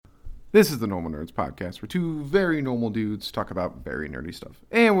This is the Normal Nerds Podcast, where two very normal dudes talk about very nerdy stuff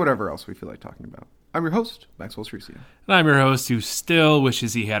and whatever else we feel like talking about. I'm your host, Maxwell Cercio. And I'm your host who still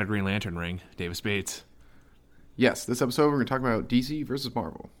wishes he had a Green Lantern ring, Davis Bates. Yes, this episode we're going to talk about DC versus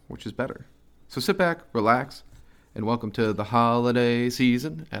Marvel, which is better. So sit back, relax, and welcome to the holiday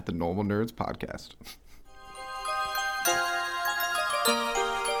season at the Normal Nerds Podcast.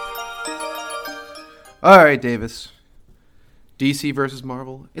 All right, Davis. DC versus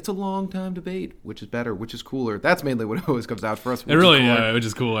Marvel. It's a long time debate. Which is better? Which is cooler? That's mainly what always comes out for us. It really, yeah, which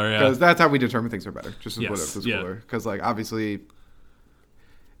is cooler, yeah. Because that's how we determine things are better. Just as what is yeah. cooler. Because, like, obviously,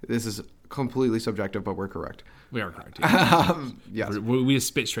 this is completely subjective, but we're correct. We are correct. Yeah. Yes. We just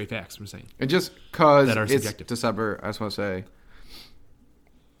spit straight facts, we're saying. And just because it's subjective. December, I just want to say,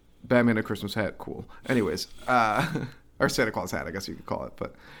 Batman a Christmas hat, cool. Anyways, or Santa Claus hat, I guess you could call it.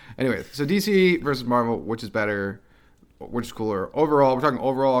 But anyways, so DC versus Marvel, which is better? Which is cooler? Overall, we're talking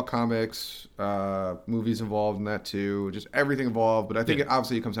overall comics, movies involved in that too, just everything involved. But I think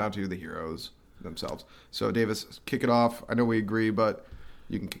obviously it comes down to the heroes themselves. So Davis, kick it off. I know we agree, but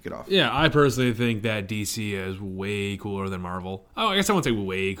you can kick it off. Yeah, I personally think that DC is way cooler than Marvel. Oh, I guess I won't say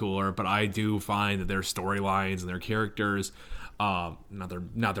way cooler, but I do find that their storylines and their characters, not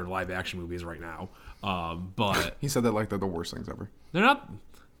their live action movies right now, but He said that like they're the worst things ever. they're not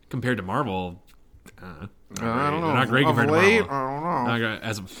compared to Marvel. I don't know. They're not great compared to late, Marvel. I don't know. Not great,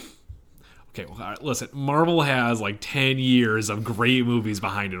 okay, well, all right, listen. Marvel has like 10 years of great movies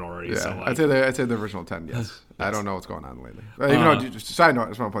behind it already. Yeah, So like, I'd say the original 10, yes. I don't know what's going on lately. Even though, just side note, I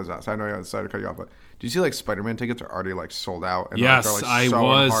just want to point this out. Side note, I decided to cut you off, but do you see like Spider-Man tickets are already like sold out? And yes, they're, like, I so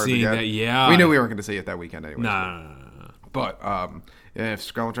was hard to seeing get? that. Yeah, we knew we weren't going to see it that weekend anyway. Nah. But if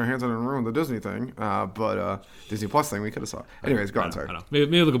Scarlett Johansson didn't ruin the Disney thing, Disney Plus thing, we could have saw. Anyways, go on. Sorry. I know.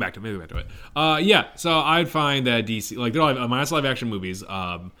 Maybe we'll go back to it. Yeah. So I'd find that DC, like, they're all minus live action movies.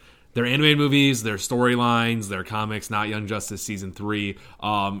 Their animated movies, their storylines, their comics, Not Young Justice season 3,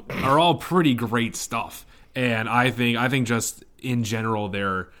 are all pretty great stuff. And I think just in general,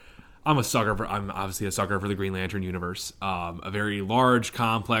 I'm obviously a sucker for the Green Lantern universe. A very large,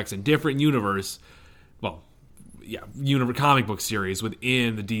 complex, and different universe. Well, yeah, comic book series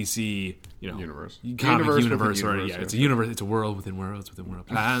within the DC, Universe. Comic universe. Universe, It's a universe. It's a world within worlds within worlds.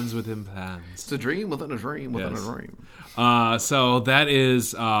 Plans within plans. It's a dream within a dream within a dream. So that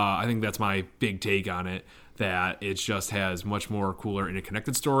is, I think that's my big take on it. That it just has much more cooler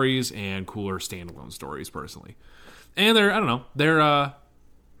interconnected stories and cooler standalone stories, personally. And one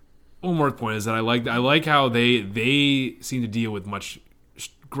more point is that I like how they seem to deal with much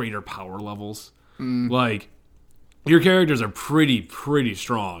greater power levels. Like, your characters are pretty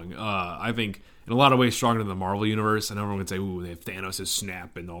strong. I think in a lot of ways stronger than the Marvel universe. And everyone would say, "Ooh, they have Thanos'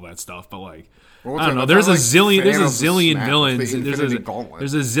 snap and all that stuff." But like, I don't know. There's a zillion villains. There's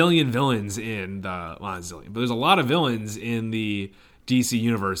a zillion villains in the not a zillion, but there's a lot of villains in the DC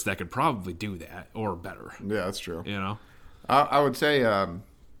universe that could probably do that or better. Yeah, that's true. I would say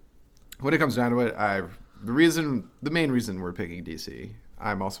when it comes down to it, the main reason we're picking DC.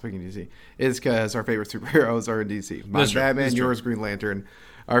 I'm also picking DC, is because our favorite superheroes are in DC. Mine's Batman, yours Green Lantern.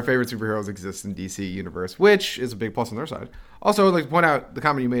 Our favorite superheroes exist in DC universe, which is a big plus on their side. Also, I'd like to point out the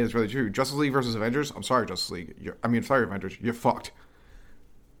comment you made is really true. Justice League versus Avengers. I'm sorry, Justice League. Sorry, Avengers. You're fucked.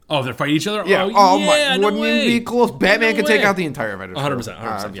 Oh, they're fighting each other? Yeah. My, wouldn't even be close. Batman could take out the entire Avengers.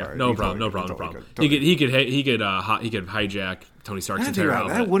 100%. Yeah. No problem. He could hijack Tony Stark's entire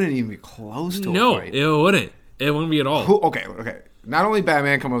outfit. That wouldn't even be close to a fight. It wouldn't. It wouldn't be at all. Okay. Not only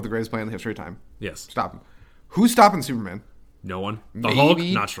Batman come up with the greatest plan in the history of time. Yes. Stop him. Who's stopping Superman? No one. The Maybe Hulk,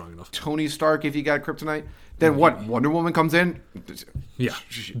 not strong enough. Tony Stark, if he got kryptonite. Then what? Wonder Woman comes in? Yeah.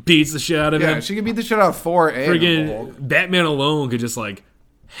 Beats the shit out of him. Yeah, she can beat the shit out of Thor and Friggin' Batman alone could just, like,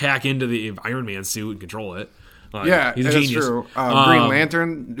 hack into the Iron Man suit and control it. Like, he's a genius. That's true. Green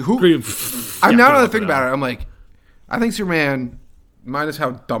Lantern. I'm now that I think about it, I'm like, I think Superman, minus how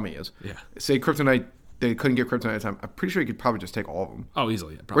dumb he is. Yeah. Say kryptonite. They couldn't get kryptonite at the time. I'm pretty sure he could probably just take all of them. Oh,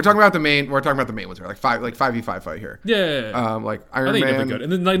 easily. Yeah, we're talking about the main ones here, like 5v5 fight here. Yeah. Like Iron Man. Good.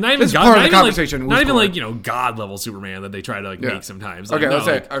 And then like not even this God, part of the conversation. Not even like God level Superman that they try to like make sometimes. Like, let's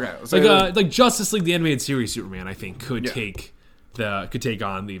say like Justice League the animated series Superman. I think could take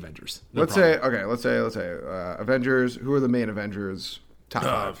on the Avengers. Let's say Avengers. Who are the main Avengers? Top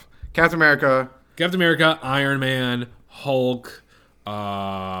 5. Captain America, Iron Man, Hulk,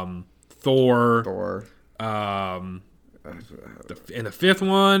 Thor. And the fifth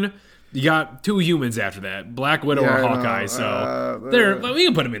one, you got 2 humans after that, Black Widow or Hawkeye. So we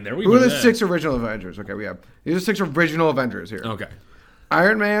can put them in there. Who are the 6 original Avengers? Okay, these are 6 original Avengers here. Okay,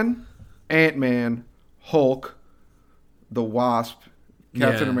 Iron Man, Ant-Man, Hulk, the Wasp,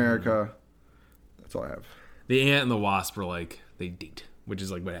 Captain Yeah. America. That's all I have. The Ant and the Wasp are like they date, which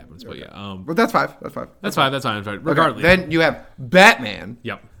is like what happens. But yeah, But that's 5. That's 5. that's fine. That's fine. Okay, Regardless. then you have Batman,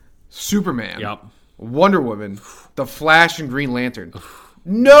 Yep. Superman, Yep. Wonder Woman, The Flash, and Green Lantern.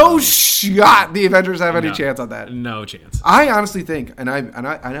 No shot the Avengers have any No. chance on that. No chance. I honestly think, and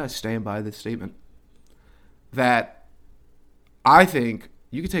I stand by this statement, that I think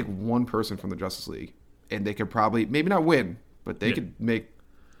you could take one person from the Justice League, and they could probably maybe not win, but they could make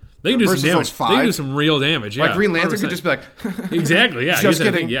They can do some versus those damage. They can do 5. some real damage. Yeah, like Green Lantern 100%. could just be like Exactly. Yeah. Just Here's the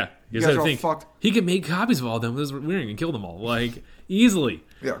kidding. thing, yeah. You Here's guys the are all thing. fucked. He could make copies of all of them with his ring and kill them all like easily.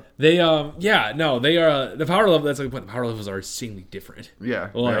 Yeah. They they are the power level. That's like the point. The power levels are insanely different. Yeah,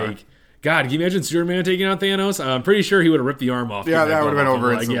 they Like. are. God, can you imagine Superman taking out Thanos? I'm pretty sure he would have ripped the arm off. Yeah, getting that would have glove been off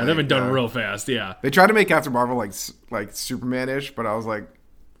over him. Like, yeah, instantly, they've been done yeah. real fast. Yeah, They tried to make Captain Marvel like Superman-ish, but I was like,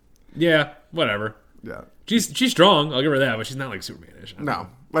 yeah, whatever. yeah, She's strong. I'll give her that, but she's not like Superman-ish. no.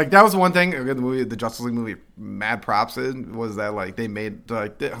 Like that was the one thing again, the Justice League movie. Mad props in was that like they made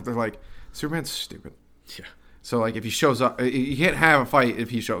like they're like Superman's stupid. Yeah. So like if he shows up, you can't have a fight if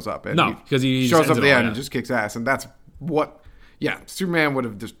he shows up. And No, 'cause he just shows ends up at it the all, end yeah. and just kicks ass, and that's what. Yeah, Superman would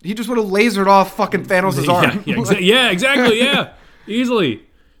have just would have lasered off fucking Thanos' arm. Yeah, exactly. Yeah, easily.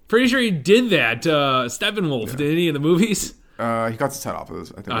 Pretty sure he did that. Steppenwolf did any of the movies? He cuts his head off of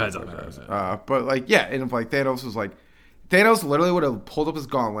this. I think. Heads That's off, what it was. yeah. But like, yeah, and if like Thanos was like, Thanos literally would have pulled up his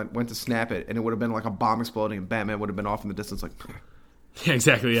gauntlet, went to snap it, and it would have been like a bomb exploding, and Batman would have been off in the distance, like, Yeah,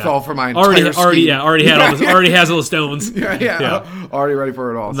 exactly. Yeah, Fell for my already entire scheme. already had all this, already has all the stones. yeah, already ready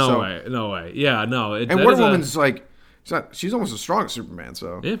for it all. No So- way, no way. Yeah, no. And Wonder Woman's like, she's almost as strong as Superman.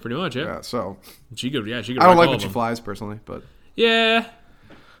 So yeah, pretty much. Yeah, yeah, so she could. Yeah, she could. I don't wreck like all when of she them. flies personally, but Yeah,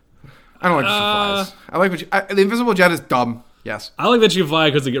 I don't like when she flies. I like when the invisible jet is dumb. Yes. I like that she can fly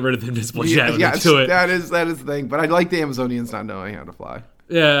because they get rid of the invisible jet when yes, they do it. that is the thing. But I like the Amazonians not knowing how to fly.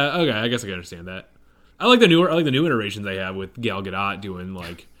 Yeah, okay, I guess I can understand that. I like the new iterations they have with Gal Gadot doing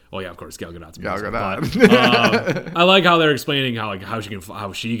like. Oh yeah, of course, Gal Gadot's amazing. Gal But, I like how they're explaining how she can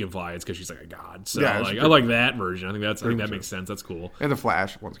fly. It's because she's like a god. So Yeah, it's like, I pretty- like that version. I think that makes sense. That's cool. And the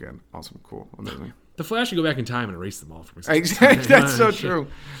Flash, once again, awesome, cool, amazing. The Flash should go back in time and erase them all from Exactly, that's so true.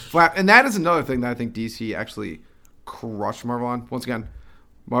 And that is another thing that I think DC actually crushed Marvel on. Once again,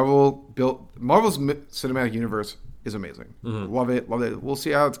 Marvel's cinematic universe is amazing. Mm-hmm. Love it. We'll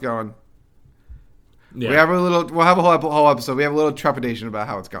see how it's going. Yeah. We'll have a whole episode. We have a little trepidation about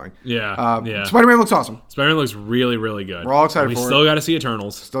how it's going. Yeah, yeah. Spider-Man looks awesome. Spider-Man looks really, really good. We're all excited we for it. still got to see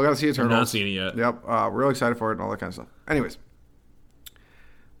Eternals. Still got to see Eternals. Not seen it yet. Yep. We're really excited for it and all that kind of stuff. Anyways,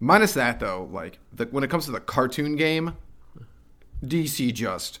 minus that though, like when it comes to the cartoon game, DC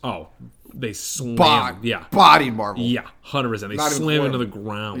just Oh, they slammed. bodied Marvel. Yeah, 100%. They Not even slam close. into the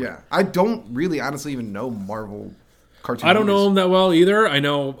ground. Yeah, I don't really honestly even know Marvel cartoon. I don't know movies. him that well either. I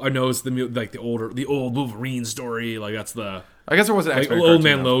know it's the old Wolverine story. Like that's the I guess there was an like X-Men old cartoon,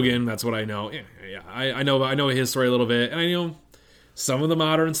 man though. Logan. That's what I know. Yeah. I know his story a little bit, and I know some of the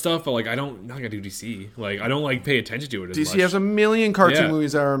modern stuff. But like I'm not gonna do DC. Like I don't like pay attention to it as DC much. has a million cartoon Yeah.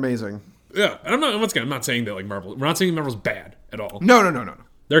 movies that are amazing. Yeah, and I'm not saying that like Marvel. We're not saying Marvel's bad at all. No.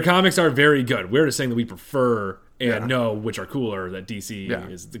 Their comics are very good. We're just saying that we prefer and Yeah. know which are cooler. That DC Yeah,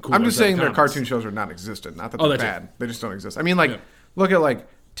 is the cooler. I'm just set of saying their comics. cartoon shows are non-existent. Not that Oh, they're that's bad. They just don't exist. I mean, like Yeah. look at like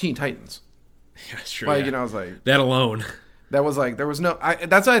Teen Titans. Yeah, that's true. Like yeah. you know, I was like. that alone. That was like there was no.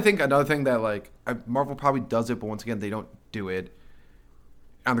 That's I think another thing that like Marvel probably does it, but once again they don't do it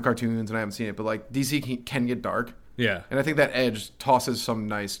on the cartoons, and I haven't seen it. But like DC can get dark, Yeah. and I think that Edge tosses some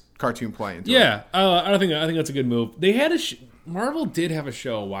nice cartoon play into it. Yeah, I think that's a good move. They had Marvel did have a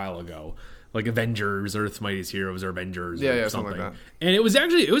show a while ago, like Avengers, Earth's Mightiest Heroes, or Avengers, Yeah, or yeah, something. something like And it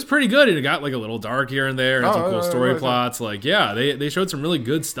was pretty good. And it got like a little dark here and there, and Oh, some cool yeah, story yeah. plots. Like yeah, they showed some really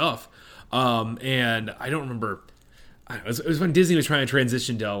good stuff. And I don't remember. It was when Disney was trying to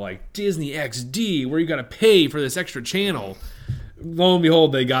transition to like Disney XD, where you got to pay for this extra channel. Lo and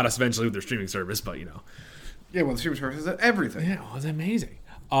behold, they got us eventually with their streaming service, but you know. Yeah, well, the Super Turtles is everything. Yeah, it was amazing.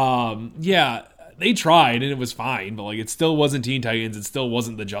 Yeah, they tried and it was fine, but like it still wasn't Teen Titans. It still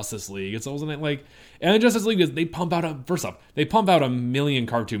wasn't the Justice League. It still wasn't like, and the Justice League is they pump out a million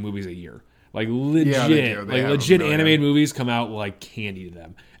cartoon movies a year. Like legit, Yeah, they do. They like have legit a million. animated movies come out like candy to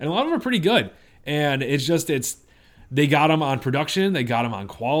them, and a lot of them are pretty good. And they got them on production, they got them on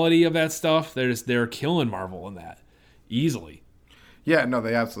quality of that stuff. They're killing Marvel in that easily. Yeah, no,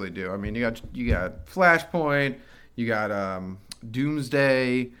 they absolutely do. I mean, you got Flashpoint, you got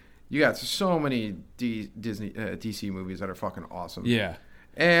Doomsday, you got so many DC movies that are fucking awesome. Yeah.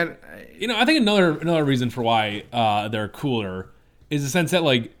 And You know, I think another reason for why they're cooler is the sense that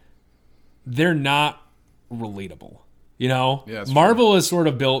like they're not relatable. You know, Yeah, that's Marvel is sort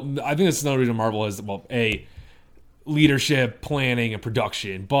of built. I think that's another reason Marvel is leadership, planning, and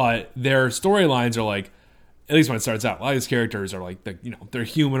production. But their storylines are like, at least when it starts out, a lot of these characters are like, they're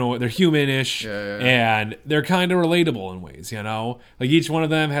human, they're humanish, and they're kind of relatable in ways. You know, like each one of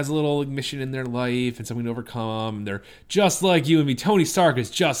them has a little mission in their life and something to overcome. And they're just like you and me. Tony Stark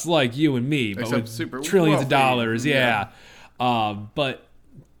is just like you and me, but Except with super trillions wealthy. of dollars. Yeah. But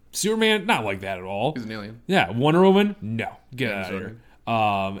Superman, not like that at all. He's an alien. Yeah, Wonder Woman, no, get out of here.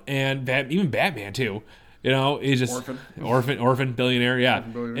 And even Batman too. You know, he's just orphan billionaire. Yeah,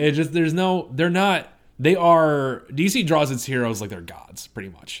 billionaire. it just they're not. They are DC draws its heroes like they're gods, pretty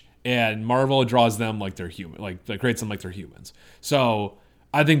much, and Marvel draws them like they're human, like creates them like they're humans. So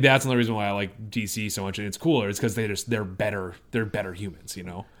I think that's another reason why I like DC so much, and it's cooler. It's because they're better humans. You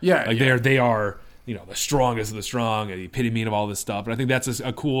know, Yeah, like yeah. they are. You know, the strongest of the strong, the epitome of all this stuff. And I think that's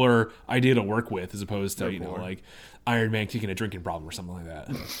a cooler idea to work with as opposed to, like Iron Man kicking a drinking problem or something like that.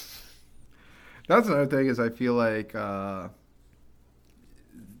 That's another thing is I feel like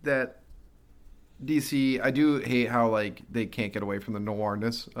that DC, I do hate how like they can't get away from the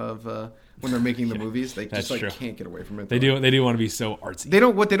noirness of when they're making the movies. They just like true. can't get away from it. They do want to be so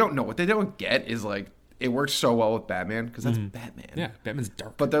artsy. What they don't get is like it works so well with Batman because that's Batman. Yeah, Batman's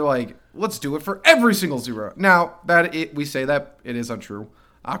dark. But they're like, let's do it for every single zero. Now we say that it is untrue.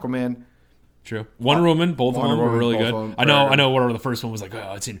 Aquaman, True. Wonder Woman, both of them were really good. both of them I know. were- I know. Whatever the first one was like,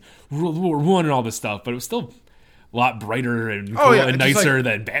 oh, it's in World War I and all this stuff, but it was still a lot brighter and cooler and just, nicer like,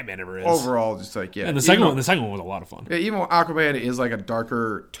 than Batman ever is. overall, just like And the second one was a lot of fun. Yeah, even when Aquaman is like a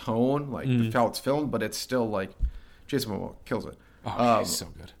darker tone, like how it's filmed, but it's still like Jason Momoa kills it. Oh, he's so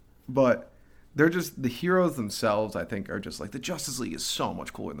good. But they're just the heroes themselves. I think are just like the Justice League is so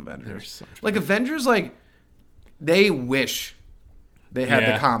much cooler than Avengers. so much like Avengers, like they wish they had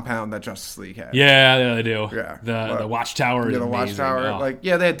Yeah. the compound that Justice League had. Yeah, they do. Yeah. The Watchtower is Yeah, the amazing. Watchtower. Oh, Like,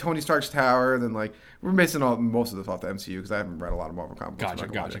 yeah, they had Tony Stark's tower. Then, like, we're basing most of this off the MCU because I haven't read a lot of Marvel comics.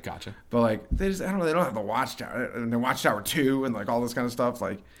 gotcha. But like, they don't have the Watchtower and the Watchtower 2 and like all this kind of stuff.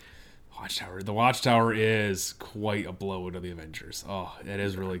 Like, Watchtower. The Watchtower is quite a blow to the Avengers. Oh, it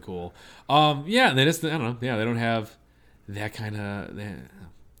is really cool. Yeah, they just I don't know. Yeah, they don't have that kind of. They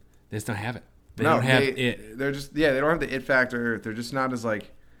just don't have it. They don't have it. They're just they don't have the it factor. They're just not as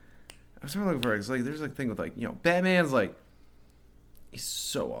like. I was looking for it. It's like there's like a thing with like Batman's like he's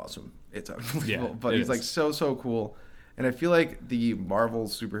so awesome. It's unbelievable, Yeah, but it he's is. like so cool. And I feel like the Marvel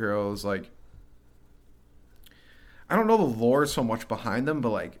superheroes like. I don't know the lore so much behind them, but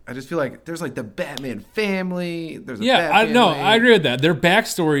like I just feel like there's like the Batman family. There's a Bat I know. family. I agree with that. Their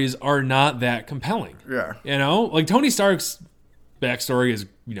backstories are not that compelling. Yeah. You know, like Tony Stark's backstory is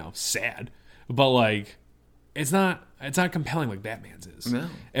sad, but like it's not compelling like Batman's is. No.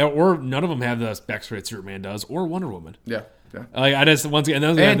 Or none of them have the backstory that Superman does or Wonder Woman. Yeah. Like I just once again,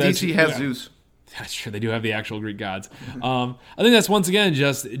 And DC has Zeus. That's true. They do have the actual Greek gods. I think that's once again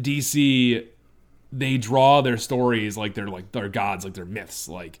just DC. They draw their stories like they're gods, like they're myths.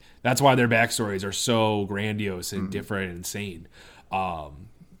 Like that's why their backstories are so grandiose and different and insane.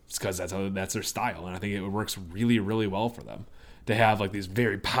 It's because that's their style, and I think it works really, really well for them to have like these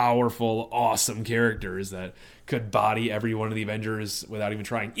very powerful, awesome characters that could body every one of the Avengers without even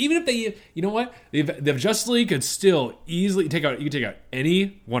trying. Even if they, you know what, the Justice League could still easily take out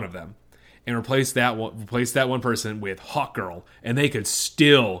any one of them. And replace that one person with Hawkgirl, and they could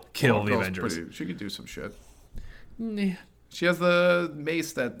still kill the Avengers. She could do some shit. Yeah. She has the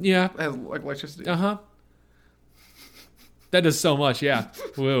mace that has like electricity. That does so much. Yeah.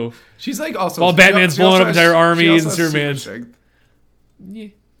 Woo. She's like also While Batman's she blowing also up has- entire she armies also and has super Superman's. strength. Yeah.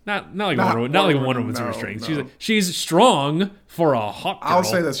 Not like Not Wonder Woman. Not like Wonder Wonder Woman, Woman's super no, strength. no. She's strong for a Hawkgirl. I'll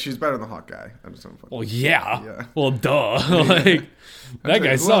say that she's better than Hawkeye. I'm just Well, yeah. Yeah. Well, duh. Like that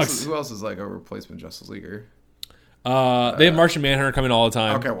guy sucks. Who else is like a replacement Justice Leaguer? They have Martian Manhunter coming all the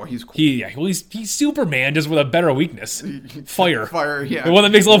time. Okay, well he's cool. He's Superman just with a better weakness. Fire. Fire, yeah. The one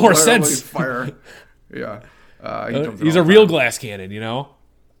that makes a little more Literally sense. Fire. Yeah. He's a real glass cannon, you know?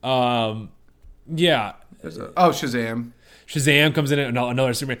 Yeah. Shazam. Shazam comes in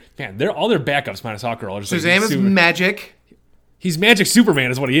another Superman. Man, all their backups minus Hawkgirl are just like Shazam is magic. He's Magic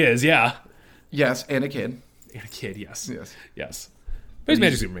Superman is what he is, yeah. Yes, and a kid. And a kid, yes. Yes. But he's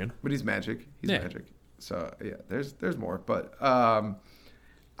Magic Superman. But he's magic. He's Yeah. magic. So yeah, there's more. But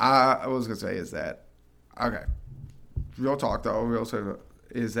I was gonna say is that okay. Real talk though,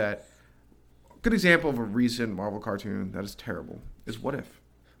 is that a good example of a recent Marvel cartoon that is terrible is What If.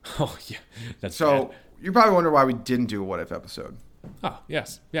 Oh, yeah. That's So bad. you probably wonder why we didn't do a What If episode. Oh,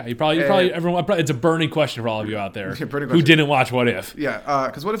 yes. Yeah, you probably everyone. It's a burning question for all of you out there burning who question. didn't watch What If. Yeah,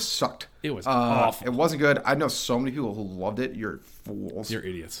 because What If sucked. It was awful. It wasn't good. I know so many people who loved it. You're fools. You're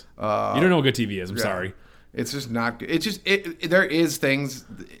idiots. You don't know what good TV is. I'm sorry. It's just not good. It's just there is things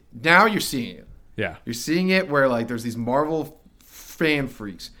now you're seeing it. Yeah. You're seeing it where like there's these Marvel fan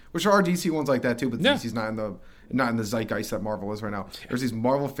freaks, which are DC ones like that too, but DC's not in the zeitgeist that Marvel is right now. Yeah. There's these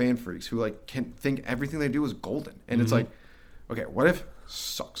Marvel fan freaks who like can think everything they do is golden, and it's like, okay, What If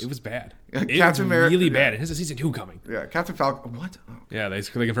sucks. It was bad. Captain America, really bad. It has a season 2 coming. Yeah, Captain Falcon. What? Oh. Yeah, they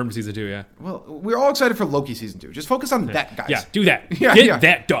confirmed season 2. Yeah. Well, we're all excited for Loki season 2. Just focus on that, guys. Yeah, do that. Get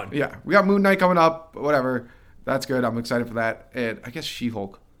that done. Yeah, we got Moon Knight coming up. Whatever. That's good. I'm excited for that, and I guess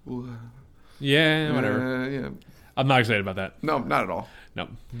She-Hulk. Yeah, whatever. Yeah. I'm not excited about that. No, not at all. No,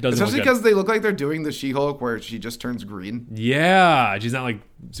 doesn't. Especially because they look like they're doing the She-Hulk where she just turns green. Yeah, she's not like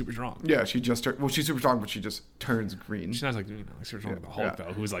super strong. Yeah, she's super strong, but she just turns green. She's not like super strong like the Hulk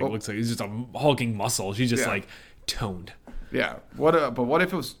though, who's like looks like he's just a hulking muscle. She's just like toned. Yeah. But what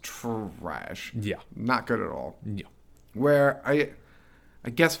if it was trash? Yeah. Not good at all. Yeah. Where I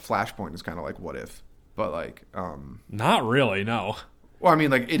guess Flashpoint is kind of like What If, but like not really. No. Well, I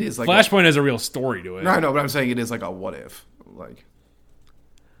mean, like it is like Flashpoint has a real story to it. No, I know, but I'm saying it is like a What If, like.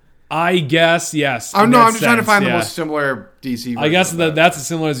 I guess yes. I'm just trying to find the most similar DC. I guess that's as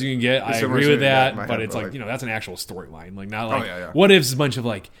similar as you can get. I agree with that, but head, it's like that's an actual storyline. Like not like yeah. What If's a bunch of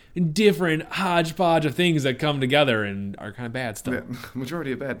like different hodgepodge of things that come together and are kind of bad stuff. Yeah,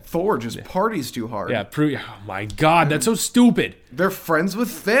 majority of bad. Thor just parties too hard. Yeah. Oh my God, that's so stupid. They're friends with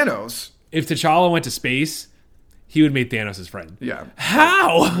Thanos. If T'Challa went to space, he would meet Thanos' friend. Yeah.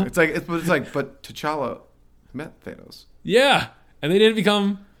 How? But T'Challa met Thanos. Yeah, and they didn't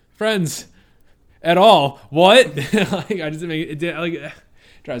become friends at all. What? Like I just make it like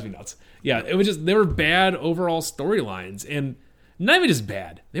drives me nuts. Yeah, it was just they were bad overall storylines, and not even just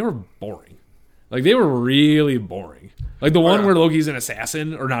bad. They were boring. Like they were really boring. Like the one where Loki's an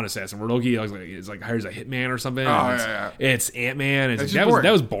assassin or not assassin, where Loki is like hires a hitman or something. It's Ant-Man.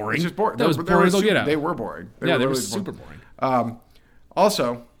 That was boring. It's just boring. That was boring as they'll get out. They were boring. They were super boring.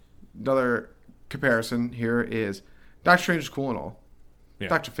 Also, another comparison here is Doctor Strange is cool and all. Yeah.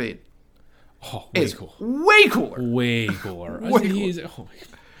 Dr. Fate. Oh, way cool. Way cooler. Way cooler. He's a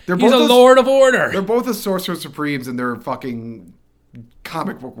Lord of Order. They're both the Sorcerer Supremes in their fucking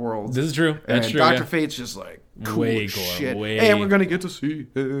comic book worlds. This is true. That's true. Dr. Fate's just like cool way as cooler. shit. Way. And we're gonna get to see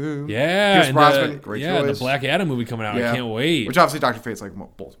him. Yeah. Pierce Brosnan, great choice. The Black Adam movie coming out. I can't wait. Which obviously Dr. Fate's like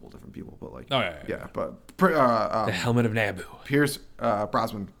multiple different people, but like but the Helmet of Naboo. Pierce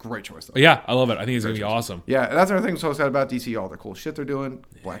Brosnan, great choice though. Yeah, I love it. I think it's gonna be awesome. Yeah, and that's another thing I'm so excited about DC. All the cool shit they're doing.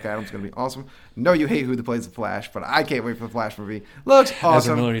 Black Adam's gonna be awesome. No, you hate who plays the Flash, but I can't wait for the Flash movie. Looks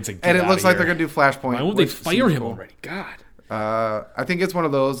awesome, and it looks like they're gonna do Flashpoint. Why won't they fire him already? God. I think it's one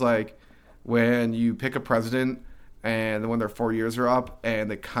of those like when you pick a president and when their 4 years are up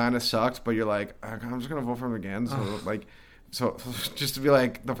and it kind of sucks, but you're like, I'm just gonna vote for him again. So just to be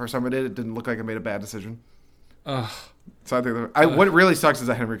like, the first time I did, it didn't look like I made a bad decision. So I think what really sucks is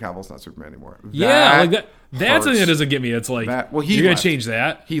that Henry Cavill's not Superman anymore. That's something that doesn't get me. It's like you're gonna change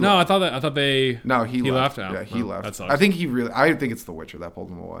that. He left. I thought he left. Yeah, he left. That sucks. I think I think it's The Witcher that pulled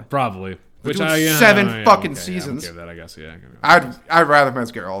him away. Probably. Which seven fucking seasons. Yeah, I guess. Yeah. I'd rather Matt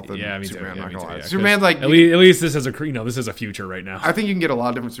Geralt than Superman. Me not gonna lie. Yeah, Superman's like at least this is this is a future right now. I think you can get a lot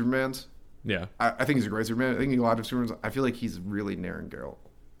of different Supermans. Yeah. I think he's a great Superman. I think you can get a lot of Supermans. I feel like he's really nailing Geralt.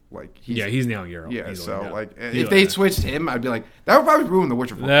 Like he's nailing Geralt. Yeah. If they switched him, I'd be like, that would probably ruin The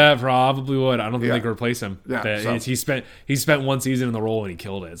Witcher. That probably would. I don't think they could replace him. Yeah. He spent one season in the role and he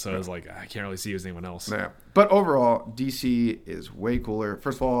killed it. So it was like I can't really see anyone else. Yeah. But overall, DC is way cooler.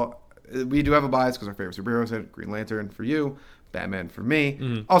 First of all, we do have a bias because our favorite superheroes are Green Lantern for you, Batman for me.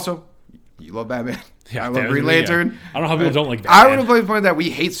 Mm-hmm. Also, you love Batman. Yeah, I love Green Lantern. Yeah. I don't know how people don't like Batman. I would have played the point that we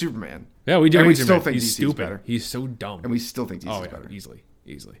hate Superman. Yeah, we do. And we still think he's DC stupid. is better. He's so dumb. And we still think DC is better.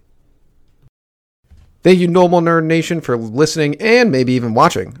 Easily. Thank you, Normal Nerd Nation, for listening and maybe even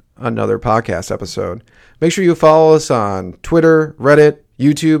watching another podcast episode. Make sure you follow us on Twitter, Reddit,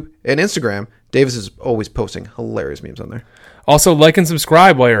 YouTube, and Instagram. Davis is always posting hilarious memes on there. Also, like and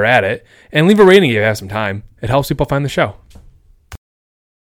subscribe while you're at it, and leave a rating if you have some time. It helps people find the show.